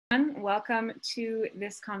Welcome to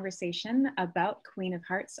this conversation about Queen of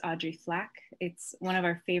Hearts, Audrey Flack. It's one of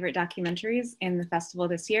our favorite documentaries in the festival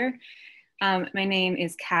this year. My name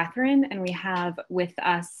is Catherine, and we have with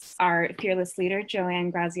us our fearless leader,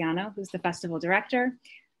 Joanne Graziano, who's the festival director,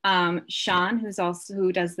 Sean,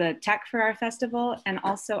 who does the tech for our festival, and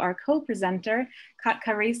also our co-presenter, Katka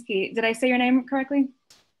Reske. Did I say your name correctly?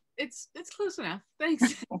 It's close enough.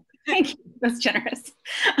 Thanks. Thank you. That's generous.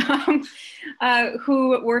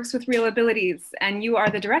 Who works with ReelAbilities, and you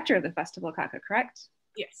are the director of the festival, Katka, correct?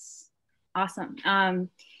 Yes. Awesome.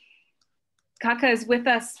 Katka is with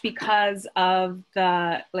us because of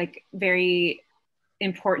the very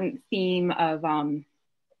important theme of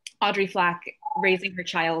Audrey Flack raising her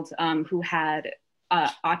child who had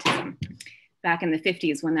autism back in the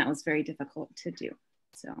 50s, when that was very difficult to do.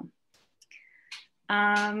 So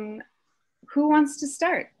who wants to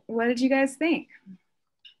start? What did you guys think?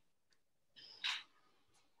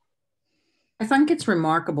 I think it's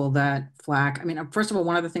remarkable that Flack, I mean, first of all,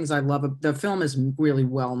 one of the things I love, the film is really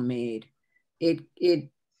well made. It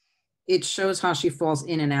shows how she falls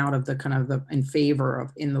in and out of the kind of in favor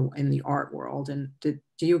of in the art world. And do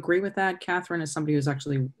you agree with that, Catherine, as somebody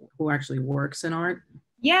who actually works in art?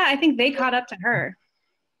 Yeah, I think they caught up to her.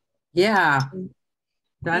 Yeah.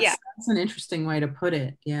 That's an interesting way to put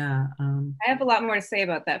it. Yeah. I have a lot more to say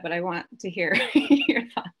about that, but I want to hear your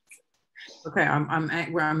thoughts. Okay,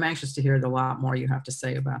 I'm anxious to hear the lot more you have to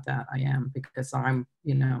say about that. I am, because I'm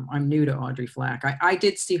new to Audrey Flack. I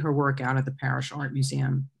did see her work out at the Parish Art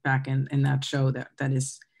Museum back in that show that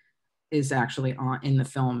is actually in the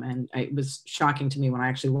film, and it was shocking to me when I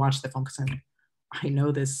actually watched the film, because I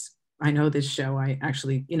know this show. I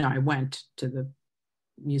actually I went to the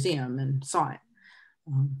museum and saw it.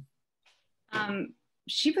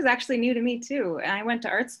 She was actually new to me too. I went to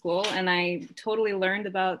art school and I totally learned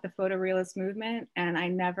about the photorealist movement, and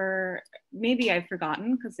maybe I've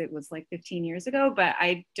forgotten because it was like 15 years ago, but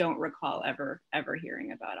I don't recall ever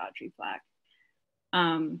hearing about Audrey Flack.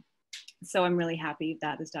 So I'm really happy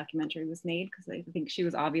that this documentary was made, because I think she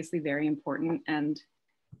was obviously very important and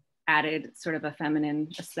added sort of a feminine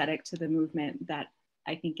aesthetic to the movement that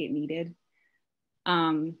I think it needed.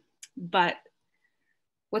 But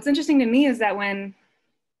what's interesting to me is that when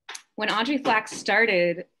Audrey Flack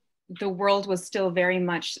started, the world was still very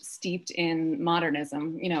much steeped in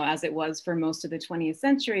modernism, as it was for most of the 20th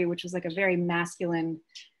century, which was like a very masculine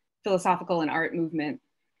philosophical and art movement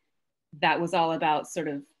that was all about sort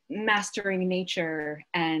of mastering nature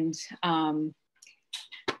and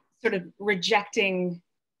sort of rejecting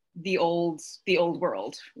the old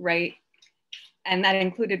world, right? And that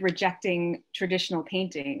included rejecting traditional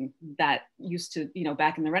painting that used to,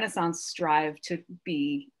 back in the Renaissance, strive to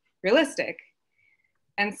be realistic.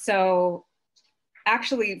 And so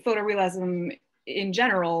actually photorealism in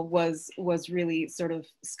general was really sort of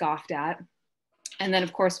scoffed at. And then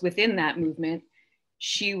of course, within that movement,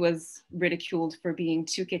 she was ridiculed for being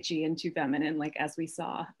too kitschy and too feminine, like as we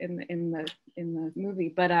saw in the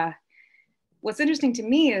movie. But what's interesting to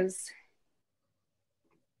me is,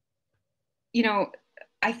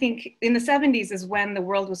 I think in the 70s is when the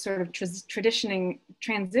world was sort of transitioning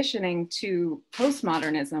to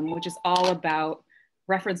postmodernism, which is all about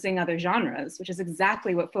referencing other genres, which is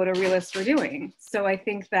exactly what photorealists were doing. So I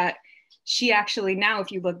think that she actually, now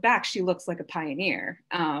if you look back, she looks like a pioneer,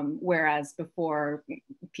 whereas before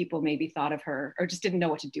people maybe thought of her or just didn't know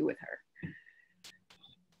what to do with her.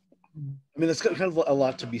 I mean, there's kind of a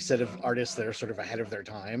lot to be said of artists that are sort of ahead of their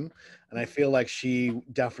time, and I feel like she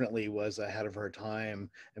definitely was ahead of her time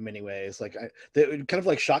in many ways. Like, it kind of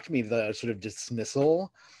like shocked me, the sort of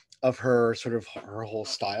dismissal of her whole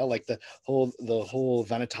style, like the whole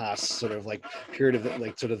Vanitas sort of like period of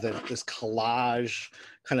like sort of this collage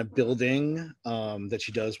kind of building that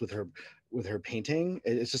she does with her painting.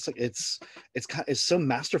 It's just like it's so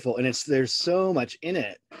masterful, and there's so much in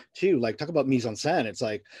it too. Like, talk about mise en scène. It's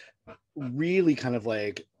like really kind of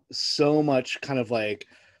like so much kind of like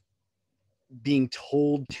being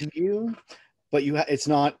told to you, but it's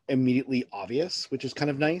not immediately obvious, which is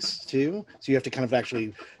kind of nice too. So you have to kind of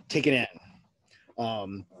actually take it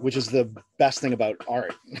in, which is the best thing about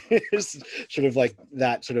art. Is sort of like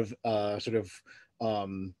that sort of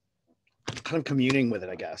kind of communing with it,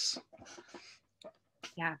 I guess.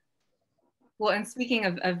 Yeah. Well, and speaking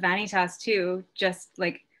of Vanitas too,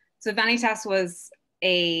 so Vanitas was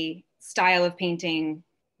a style of painting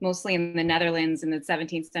mostly in the Netherlands in the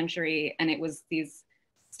 17th century, and it was these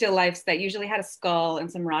still lifes that usually had a skull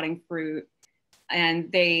and some rotting fruit,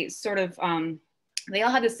 and they sort of they all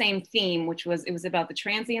had the same theme, which was it was about the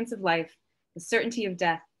transience of life, the certainty of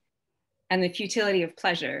death, and the futility of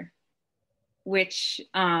pleasure. which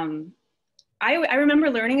I remember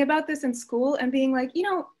learning about this in school and being like, you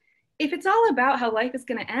know, if it's all about how life is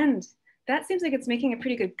going to end, that seems like it's making a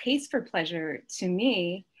pretty good case for pleasure to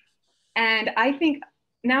me. And I think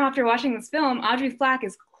now after watching this film, Audrey Flack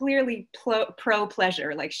is clearly pro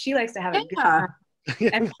pleasure. Like she likes to have a good time.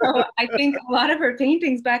 And so I think a lot of her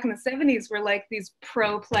paintings back in the 70s were like these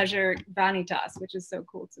pro pleasure vanitas, which is so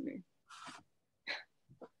cool to me.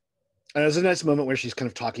 And there's a nice moment where she's kind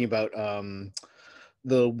of talking about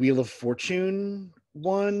the Wheel of Fortune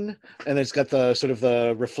one, and it's got the sort of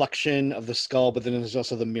the reflection of the skull, but then there's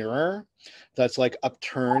also the mirror that's like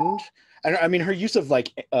upturned. And I mean, her use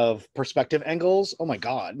of perspective angles, oh my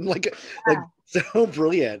god, like so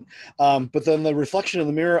brilliant. But then the reflection in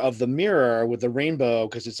the mirror with the rainbow,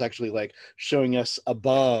 because it's actually like showing us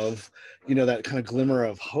above, you know, that kind of glimmer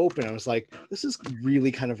of hope. And I was like, this is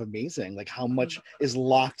really kind of amazing, like how much is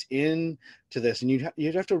locked in to this. And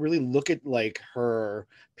you'd have to really look at like her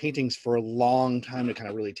paintings for a long time to kind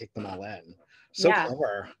of really take them all in. So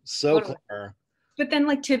clever, so clever. But then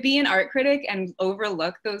like to be an art critic and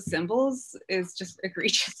overlook those symbols is just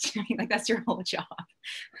egregious to me. Like that's your whole job.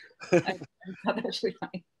 I thought that was really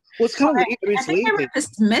funny. Well, it's kind of I think they were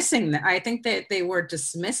dismissing that. I think that they were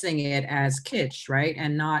dismissing it as kitsch, right?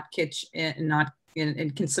 And not kitsch, not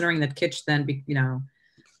in considering that kitsch then, you know,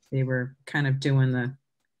 they were kind of doing the,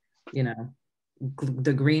 you know,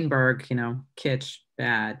 the Greenberg, you know, kitsch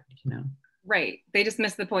bad, you know. Right. They just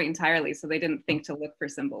missed the point entirely. So they didn't think to look for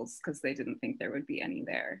symbols because they didn't think there would be any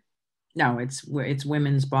there. No, it's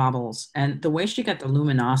women's baubles. And the way she got the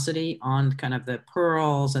luminosity on kind of the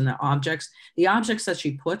pearls and the objects that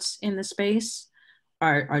she puts in the space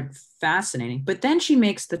are fascinating. But then she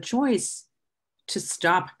makes the choice to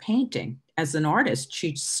stop painting. As an artist,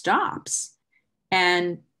 she stops.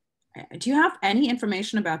 And do you have any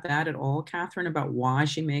information about that at all, Catherine, about why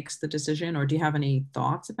she makes the decision? Or do you have any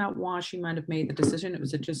thoughts about why she might have made the decision?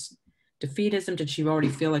 Was it just defeatism? Did she already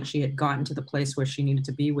feel like she had gotten to the place where she needed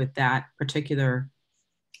to be with that particular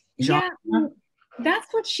genre? Yeah, that's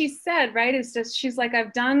what she said, right? It's just, she's like,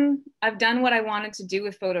 I've done what I wanted to do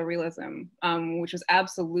with photorealism, which was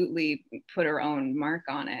absolutely put her own mark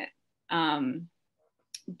on it.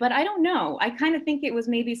 But I don't know. I kind of think it was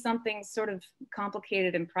maybe something sort of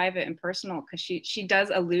complicated and private and personal, because she does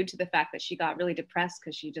allude to the fact that she got really depressed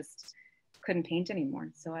because she just couldn't paint anymore.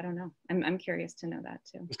 So I don't know. I'm curious to know that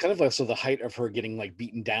too. It's kind of also the height of her getting like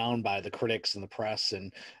beaten down by the critics and the press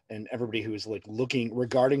and everybody who was like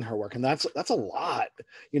regarding her work. And that's a lot,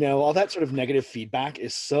 you know, all that sort of negative feedback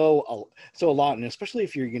is so a lot. And especially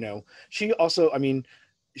if you're, you know, she also, I mean,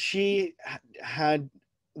 she had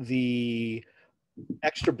the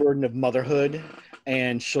extra burden of motherhood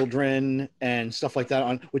and children and stuff like that,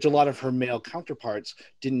 on which a lot of her male counterparts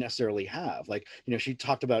didn't necessarily have. Like, you know, she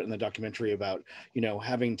talked about in the documentary about, you know,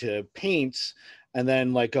 having to paint and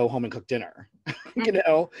then like go home and cook dinner, you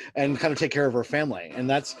know, and kind of take care of her family. And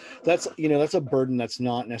that's, you know, that's a burden that's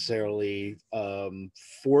not necessarily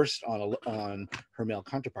forced on her male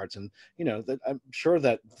counterparts. And, you know, that I'm sure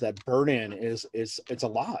that burden it's a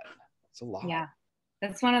lot. It's a lot. Yeah.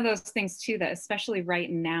 That's one of those things too, that especially right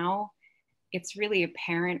now, it's really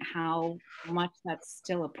apparent how much that's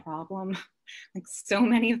still a problem. Like so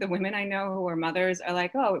many of the women I know who are mothers are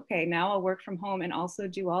like, oh, okay, now I'll work from home and also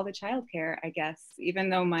do all the childcare, I guess, even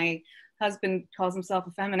though my husband calls himself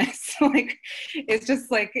a feminist. Like, it's just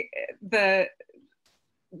like the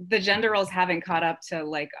gender roles haven't caught up to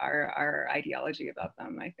like our ideology about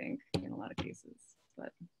them, I think, in a lot of cases.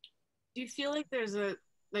 But do you feel like there's a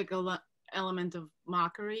element of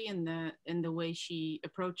mockery in the way she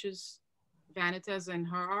approaches vanitas and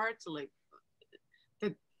her art, like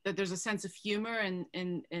that there's a sense of humor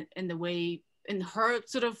in the way, in her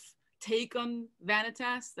sort of take on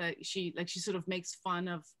vanitas, that she sort of makes fun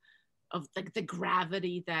of like the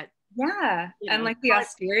gravity that, yeah, and know, like the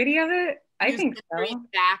austerity of it. I think so.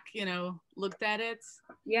 Back, you know, looked at it.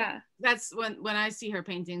 Yeah, that's when I see her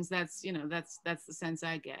paintings, that's, you know, that's the sense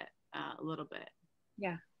I get a little bit.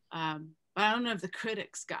 Yeah. But I don't know if the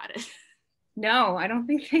critics got it. No, I don't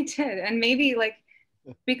think they did. And maybe like,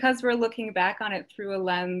 because we're looking back on it through a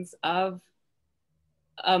lens of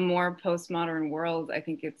a more postmodern world, I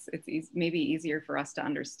think it's maybe easier for us to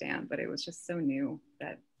understand, but it was just so new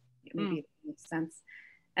that maybe it makes sense.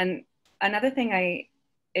 And another thing I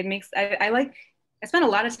spent a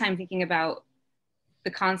lot of time thinking about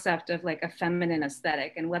the concept of like a feminine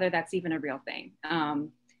aesthetic and whether that's even a real thing.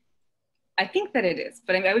 I think that it is,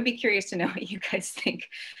 but I would be curious to know what you guys think.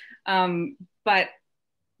 But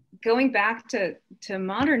going back to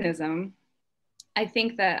modernism, I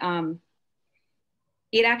think that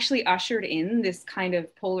it actually ushered in this kind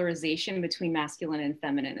of polarization between masculine and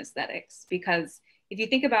feminine aesthetics. Because if you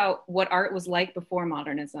think about what art was like before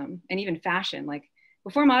modernism, and even fashion, like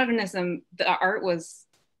before modernism, the art was,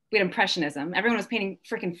 we had impressionism. Everyone was painting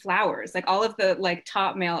freaking flowers. Like all of the like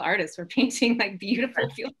top male artists were painting like beautiful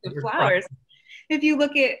fields of flowers. If you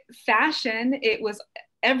look at fashion, it was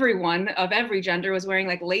everyone of every gender was wearing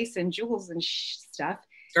like lace and jewels and stuff.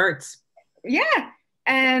 Skirts. Yeah.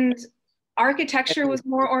 And architecture was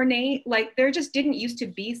more ornate. Like there just didn't used to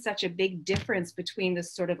be such a big difference between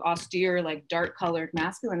this sort of austere, like dark colored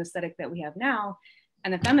masculine aesthetic that we have now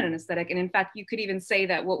and the feminine aesthetic. And in fact, you could even say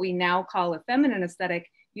that what we now call a feminine aesthetic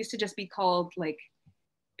used to just be called like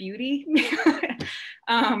beauty.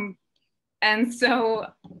 And so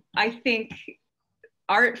I think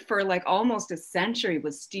art for like almost a century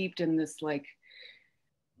was steeped in this like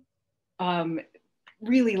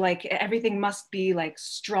really like everything must be like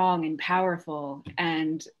strong and powerful.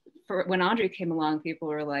 And for when Audrey came along, people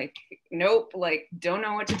were like, nope, like don't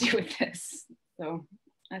know what to do with this. So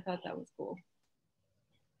I thought that was cool.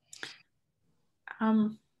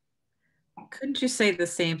 Couldn't you say the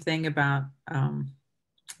same thing about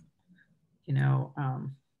you know,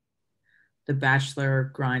 The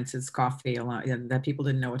Bachelor grinds his coffee a lot, and that people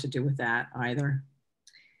didn't know what to do with that either?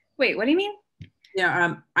 Wait, what do you mean?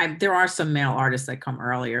 Yeah, there are some male artists that come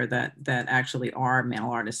earlier that actually are male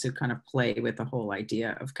artists who kind of play with the whole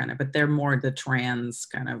idea of kind of, but they're more the trans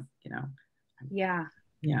kind of, you know. Yeah.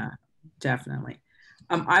 Yeah, definitely.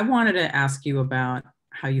 I wanted to ask you about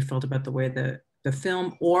how you felt about the way the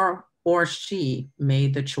film or she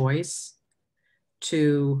made the choice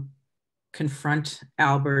to confront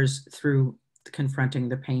Albers through confronting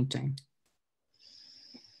the painting.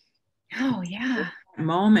 Oh yeah.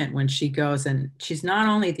 Moment when she goes, and she's not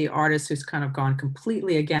only the artist who's kind of gone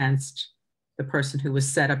completely against the person who was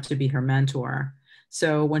set up to be her mentor.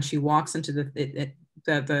 So when she walks into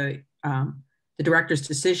the director's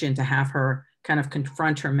decision to have her kind of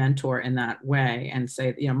confront her mentor in that way and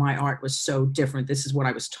say, you know, my art was so different. This is what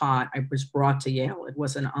I was taught. I was brought to Yale. It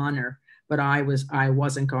was an honor, but I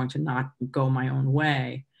wasn't going to not go my own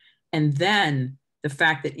way. And then the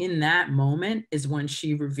fact that in that moment is when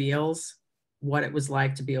she reveals what it was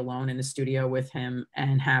like to be alone in the studio with him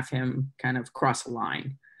and have him kind of cross a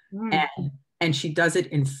line. And she does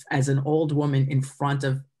it as an old woman in front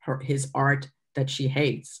of his art that she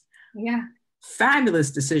hates. Yeah.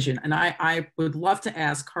 Fabulous decision. And I would love to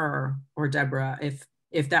ask her or Deborah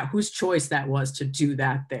if that, whose choice that was to do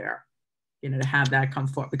that there, you know, to have that come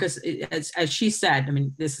forward. Because as she said, I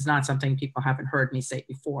mean, this is not something people haven't heard me say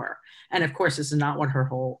before. And of course, this is not what her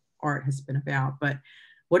whole art has been about. But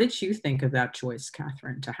what did you think of that choice,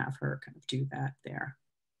 Catherine, to have her kind of do that there?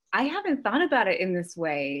 I haven't thought about it in this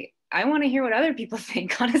way. I want to hear what other people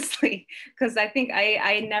think, honestly, because I think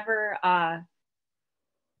I never,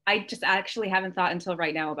 I just actually haven't thought until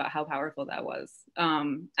right now about how powerful that was. I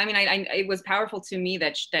mean, it was powerful to me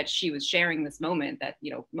that she was sharing this moment that,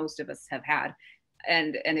 you know, most of us have had,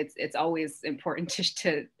 and it's always important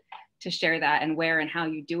to share that, and where and how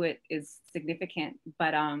you do it is significant.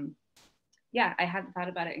 But yeah, I hadn't thought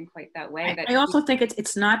about it in quite that way. I also think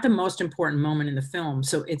it's not the most important moment in the film.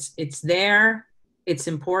 So it's there, it's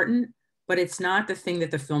important, but it's not the thing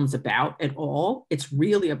that the film's about at all. It's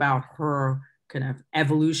really about her kind of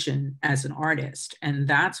evolution as an artist. And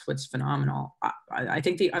that's what's phenomenal. I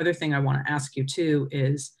think the other thing I want to ask you too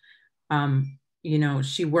is, you know,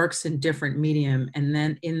 she works in different medium, and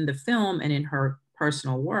then in the film and in her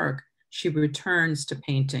personal work, she returns to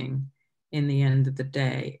painting in the end of the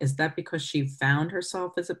day. Is that because she found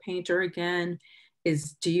herself as a painter again?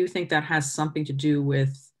 Do you think that has something to do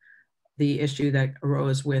with the issue that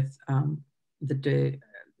arose with the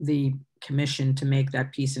commission to make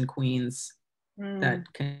that piece in Queens that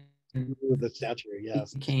can move the statue?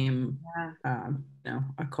 Yes, became you know,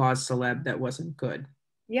 a cause celeb that wasn't good.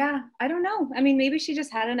 Yeah, I don't know. I mean, maybe she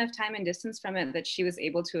just had enough time and distance from it that she was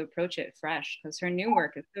able to approach it fresh, because her new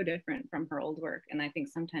work is so different from her old work. And I think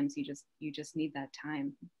sometimes you just need that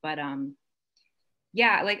time. But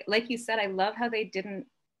yeah, like you said, I love how they didn't,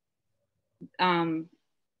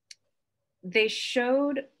 they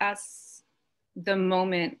showed us the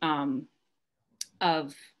moment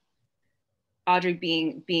of Audrey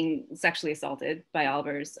being sexually assaulted by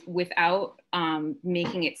Albers without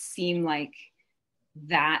making it seem like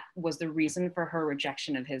that was the reason for her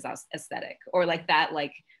rejection of his aesthetic, or like that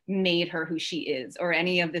like made her who she is, or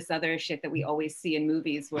any of this other shit that we always see in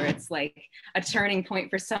movies where it's like a turning point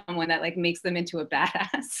for someone that like makes them into a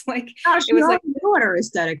badass. Like it was like, knew what her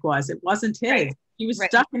aesthetic was. It wasn't his. Right. He was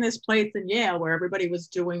stuck in this place in Yale where everybody was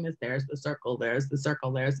doing this. There's the circle, there's the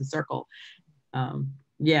circle, there's the circle.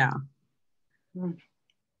 Yeah. Mm.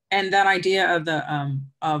 And that idea of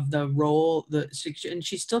the role, and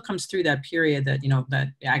she still comes through that period that, you know, that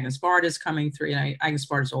Agnes Varda is coming through. You know, Agnes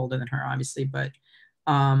Varda is older than her, obviously, but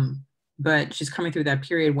she's coming through that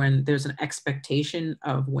period when there's an expectation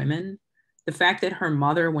of women. The fact that her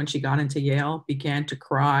mother, when she got into Yale, began to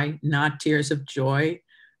cry, not tears of joy,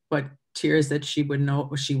 but tears that she would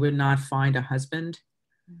not find a husband.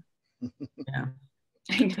 Yeah.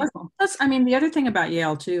 I mean, the other thing about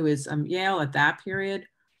Yale too is Yale at that period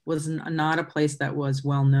was not a place that was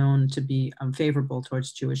well known to be favorable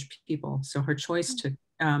towards Jewish people. So her choice to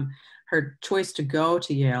go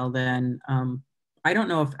to Yale then, I don't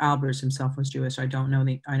know if Albers himself was Jewish. I don't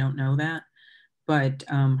know that, but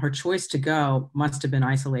her choice to go must have been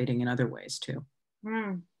isolating in other ways too.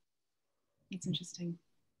 It's interesting.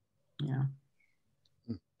 Yeah.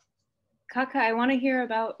 Katka, I want to hear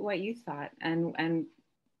about what you thought and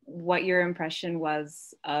what your impression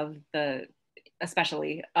was of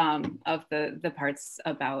especially of the parts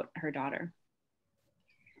about her daughter.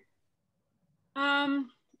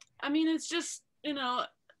 I mean, it's just, you know,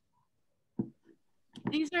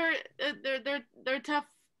 these are they're tough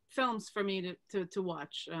films for me to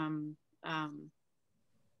watch.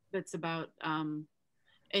 That's about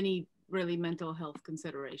any really mental health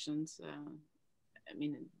considerations. I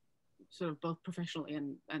mean, sort of both professionally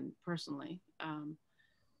and personally.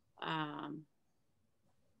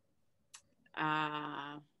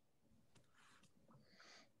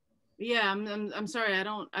 Yeah, I'm sorry. I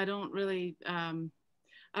don't really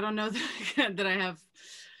I don't know that I have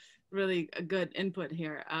really a good input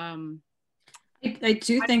here. I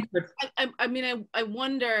do think I mean, I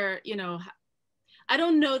wonder, you know, I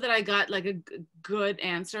don't know that I got like a good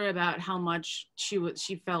answer about how much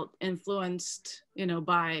she felt influenced, you know,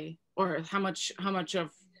 by, or how much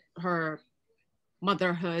of her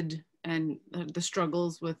motherhood and the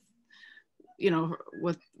struggles with, you know,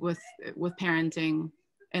 with parenting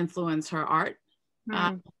influence her art.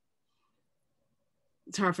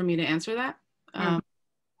 It's hard for me to answer that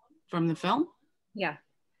from the film. Yeah.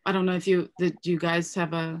 I don't know if you guys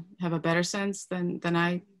have a better sense than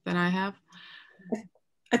I have.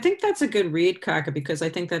 I think that's a good read, Katka, because I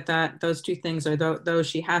think that those two things are, though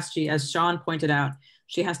she has to, as Sean pointed out,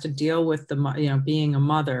 she has to deal with being a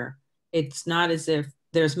mother. It's not as if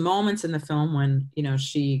there's moments in the film when, you know,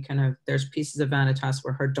 she there's pieces of Vanitas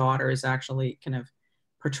where her daughter is actually kind of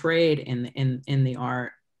portrayed in the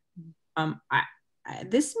art.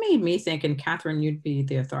 This made me think, and Catherine, you'd be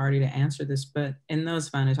the authority to answer this, but in those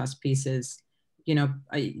Vanitas pieces, you know,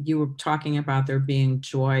 you were talking about there being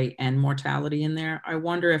joy and mortality in there. I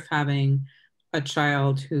wonder if having a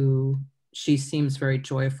child who she seems very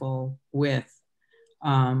joyful with,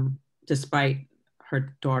 despite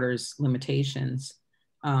her daughter's limitations,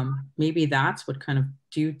 maybe that's what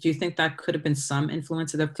do you think that could have been some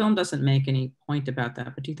influence? The film doesn't make any point about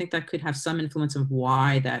that, but do you think that could have some influence of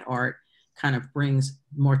why that art kind of brings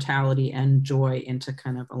mortality and joy into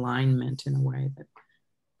kind of alignment in a way that?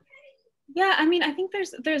 Yeah, I mean, I think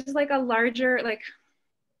there's like a larger, like,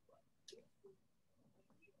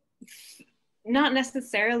 not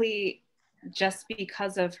necessarily just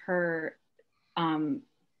because of her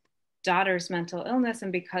daughter's mental illness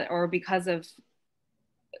and because of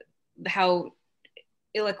how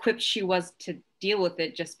ill-equipped she was to deal with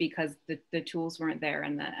it, just because the tools weren't there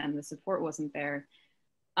and the support wasn't there.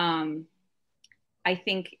 I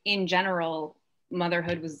think in general,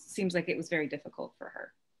 motherhood seems like it was very difficult for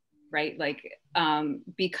her, right? Like,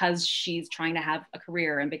 because she's trying to have a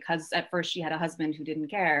career, and because at first she had a husband who didn't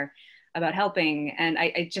care about helping. And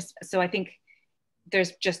I think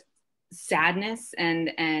there's just sadness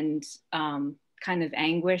and kind of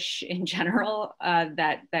anguish in general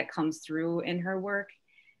that comes through in her work.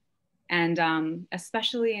 And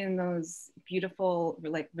especially in those beautiful,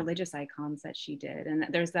 like, religious icons that she did. And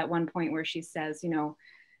there's that one point where she says, you know,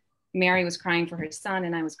 Mary was crying for her son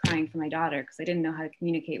and I was crying for my daughter because I didn't know how to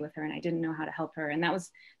communicate with her and I didn't know how to help her. And that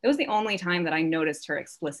was the only time that I noticed her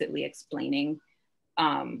explicitly explaining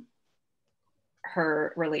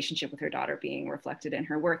her relationship with her daughter being reflected in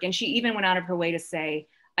her work. And she even went out of her way to say,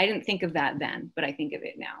 I didn't think of that then, but I think of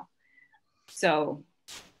it now. So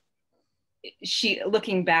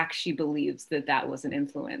looking back, she believes that was an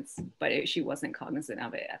influence, but she wasn't cognizant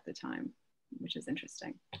of it at the time, which is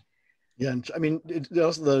interesting. Yeah, and I mean,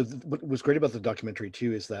 what was great about the documentary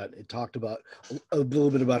too is that it talked about a little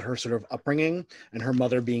bit about her sort of upbringing and her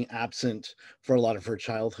mother being absent for a lot of her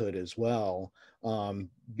childhood as well,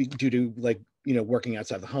 due to, like, you know, working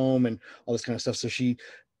outside the home and all this kind of stuff. So she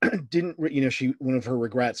one of her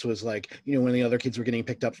regrets was like, when the other kids were getting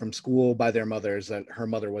picked up from school by their mothers, that her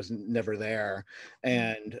mother was never there.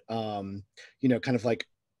 And kind of like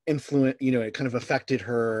it kind of affected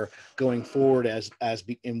her going forward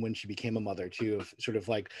and when she became a mother too, of sort of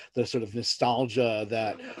like the sort of nostalgia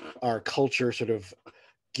that our culture sort of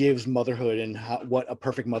gives motherhood and what a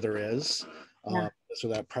perfect mother is. So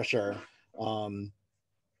that pressure,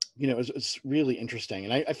 it's really interesting.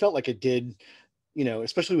 And I felt like it did,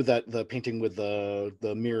 especially with the painting with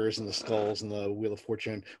the mirrors and the skulls and the Wheel of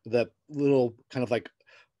Fortune, with that little kind of like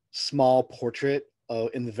small portrait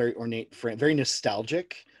in the very ornate frame, very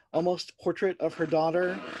nostalgic almost portrait of her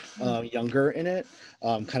daughter, younger in it,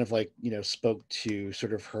 kind of like, spoke to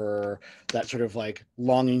sort of that sort of like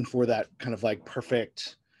longing for that kind of like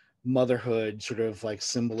perfect motherhood sort of like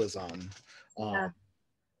symbolism.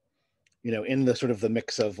 In the sort of the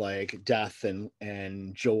mix of like death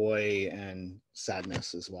and joy and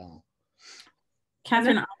sadness as well.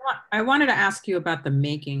 Catherine, I wanted to ask you about the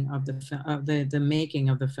making of the making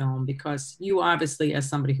of the film, because you obviously, as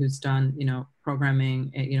somebody who's done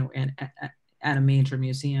programming at a major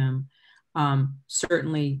museum,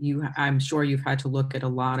 certainly I'm sure you've had to look at a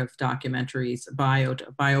lot of documentaries,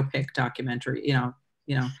 biopic documentary,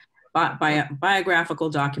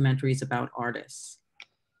 biographical documentaries about artists.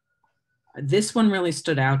 This one really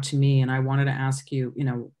stood out to me, and I wanted to ask you,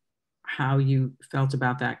 how you felt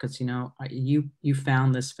about that, because you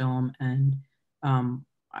found this film, and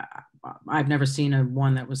I've never seen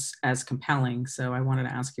one that was as compelling. So I wanted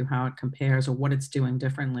to ask you how it compares or what it's doing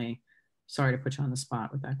differently. Sorry to put you on the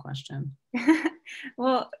spot with that question.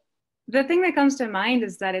 Well, the thing that comes to mind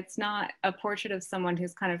is that it's not a portrait of someone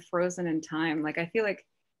who's kind of frozen in time. Like, I feel like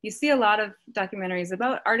you see a lot of documentaries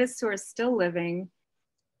about artists who are still living,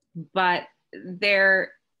 but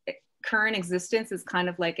their current existence is kind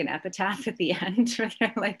of like an epitaph at the end, where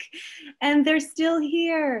they're like, and they're still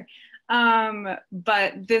here.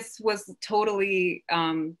 But this was totally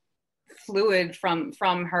fluid from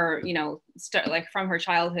her, from her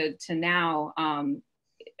childhood to now.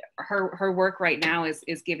 Her work right now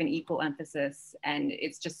is given equal emphasis, and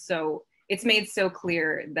it's made so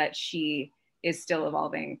clear that she is still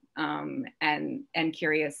evolving, and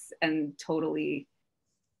curious, and totally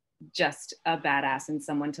just a badass and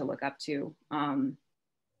someone to look up to. And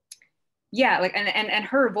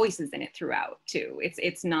her voice is in it throughout too.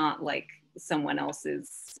 It's not like someone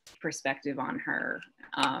else's perspective on her.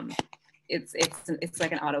 It's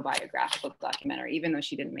like an autobiographical documentary, even though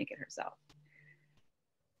she didn't make it herself.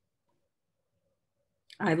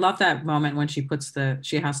 I love that moment when she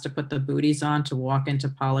has to put the booties on to walk into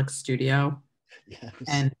Pollock's studio. Yes.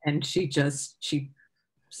 And she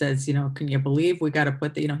says, can you believe we got to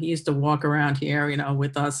put he used to walk around here,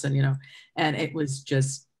 with us, and and it was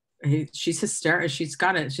just, she's hysterical. She's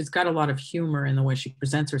got a lot of humor in the way she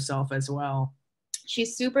presents herself as well.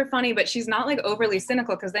 She's super funny, but she's not like overly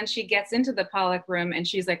cynical, because then she gets into the Pollock room and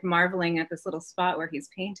she's like marveling at this little spot where he's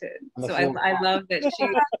painted. So I love that she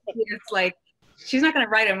is like, she's not going to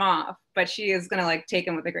write him off, but she is going to like take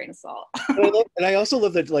him with a grain of salt. And I also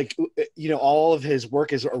love that, like, all of his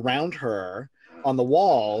work is around her on the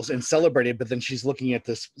walls and celebrated, but then she's looking at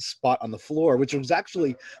this spot on the floor, which was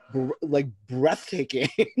actually like breathtaking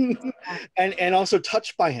and also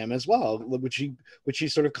touched by him as well, which he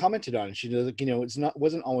sort of commented on. She was like,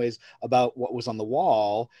 wasn't always about what was on the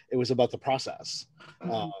wall, it was about the process.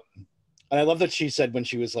 And I love that she said when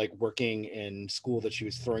she was like working in school that she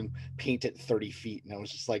was throwing paint at 30 feet, and I was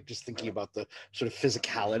just thinking about the sort of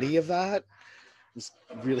physicality of that. It's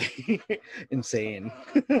really insane.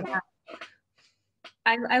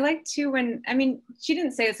 I like too she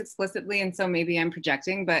didn't say this explicitly, and so maybe I'm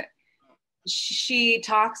projecting, but she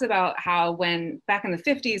talks about how when back in the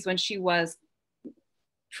 50s, when she was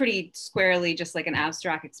pretty squarely just like an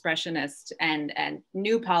abstract expressionist and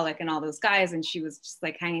knew Pollock and all those guys, and she was just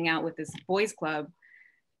like hanging out with this boys club,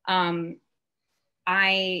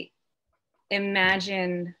 I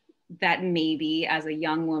imagine that maybe as a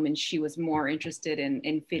young woman she was more interested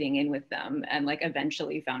in fitting in with them, and like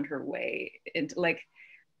eventually found her way into, like,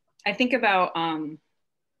 I think about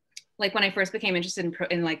like when I first became interested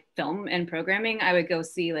in like film and programming, I would go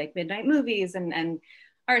see like midnight movies and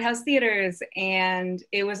art house theaters, and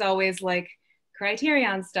it was always like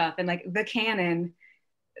Criterion stuff and like the canon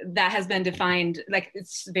that has been defined, like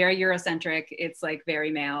it's very Eurocentric, it's like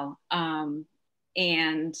very male,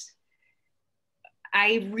 and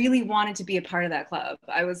I really wanted to be a part of that club.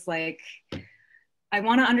 I was like, I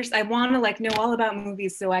want to like know all about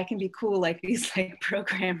movies so I can be cool like these like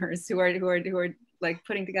programmers who are like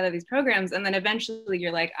putting together these programs. And then eventually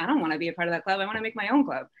you're like, I don't want to be a part of that club. I want to make my own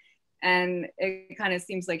club. And it kind of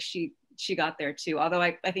seems like she got there too. Although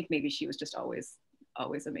I think maybe she was just always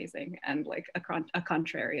amazing and like a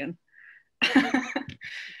contrarian.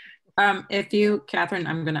 If you, Catherine,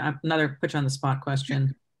 I'm gonna put you on the spot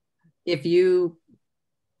question. If you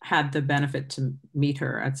had the benefit to meet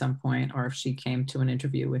her at some point, or if she came to an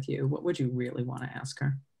interview with you, what would you really want to ask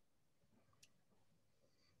her?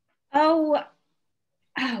 Oh,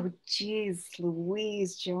 geez,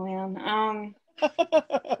 Louise, Joanne. I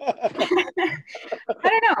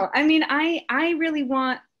don't know. I mean, I'm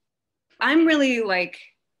really like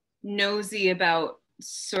nosy about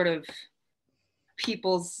sort of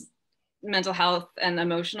people's mental health and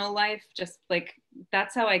emotional life. Just like,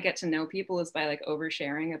 that's how I get to know people, is by like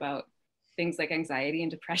oversharing about things like anxiety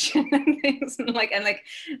and depression and things. And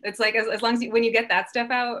it's like, as long as when you get that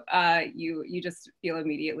stuff out, you just feel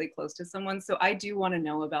immediately close to someone. So I want to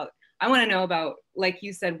know about, like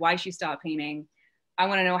you said, why she stopped painting. I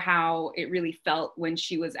want to know how it really felt when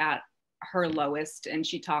she was at her lowest, and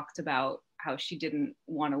she talked about how she didn't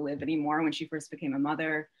want to live anymore when she first became a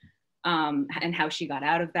mother, and how she got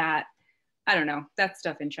out of that. I don't know, that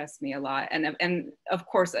stuff interests me a lot. And of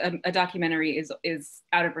course, a documentary is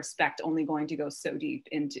out of respect only going to go so deep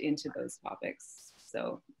into those topics.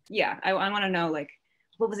 So yeah, I want to know, like,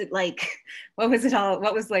 what was it like? What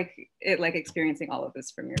was like experiencing all of this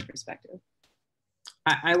from your perspective?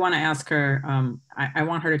 I want to ask her, I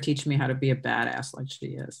want her to teach me how to be a badass like she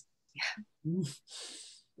is. Yeah.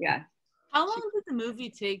 Yeah. How long did the movie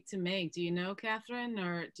take to make? Do you know, Catherine,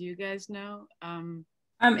 or do you guys know?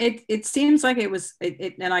 It seems like it was,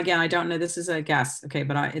 and again, I don't know, this is a guess, okay,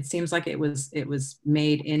 but it seems like it was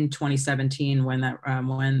made in 2017 when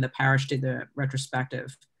the parish did the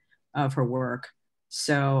retrospective of her work.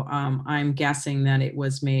 So I'm guessing that it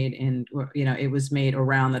was made it was made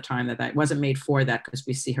around the time that wasn't made for that, because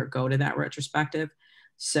we see her go to that retrospective.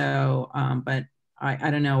 So, but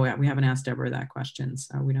I don't know, we haven't asked Deborah that question,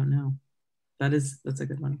 so we don't know. That's a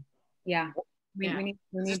good one. Yeah. We need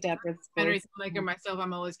Deborah's voice. Filmmaker myself,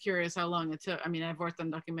 I'm always curious how long it took. I mean, I've worked on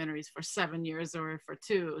documentaries for 7 years or for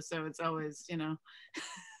 2, so it's always,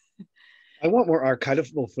 I want more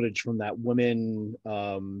archival footage from that women,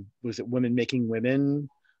 was it Women Making Women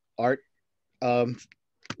art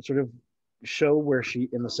sort of show where she,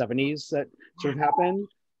 in the 70s, that sort of happened?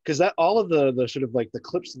 Because that all of the sort of like the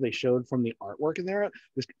clips that they showed from the artwork in there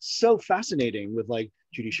was so fascinating, with like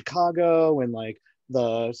Judy Chicago and like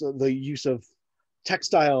the use of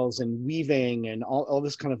textiles and weaving and all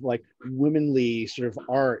this kind of like womanly sort of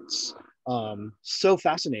arts. So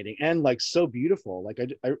fascinating and like so beautiful. Like I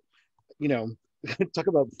talk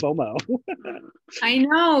about FOMO. I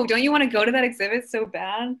know. Don't you want to go to that exhibit so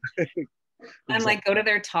bad? Exactly. And like go to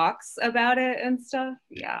their talks about it and stuff?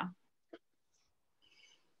 Yeah.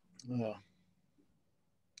 Oh.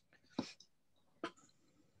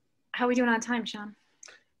 How are we doing on time, Sean?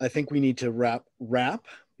 I think we need to wrap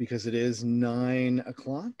because it is 9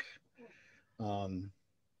 o'clock.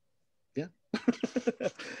 Yeah.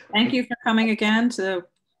 Thank you for coming again to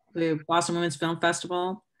the Boston Women's Film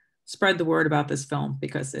Festival. Spread the word about this film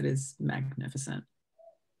because it is magnificent.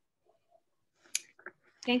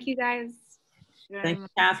 Thank you, guys. Thank you,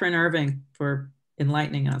 Catherine Irving, for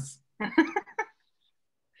enlightening us.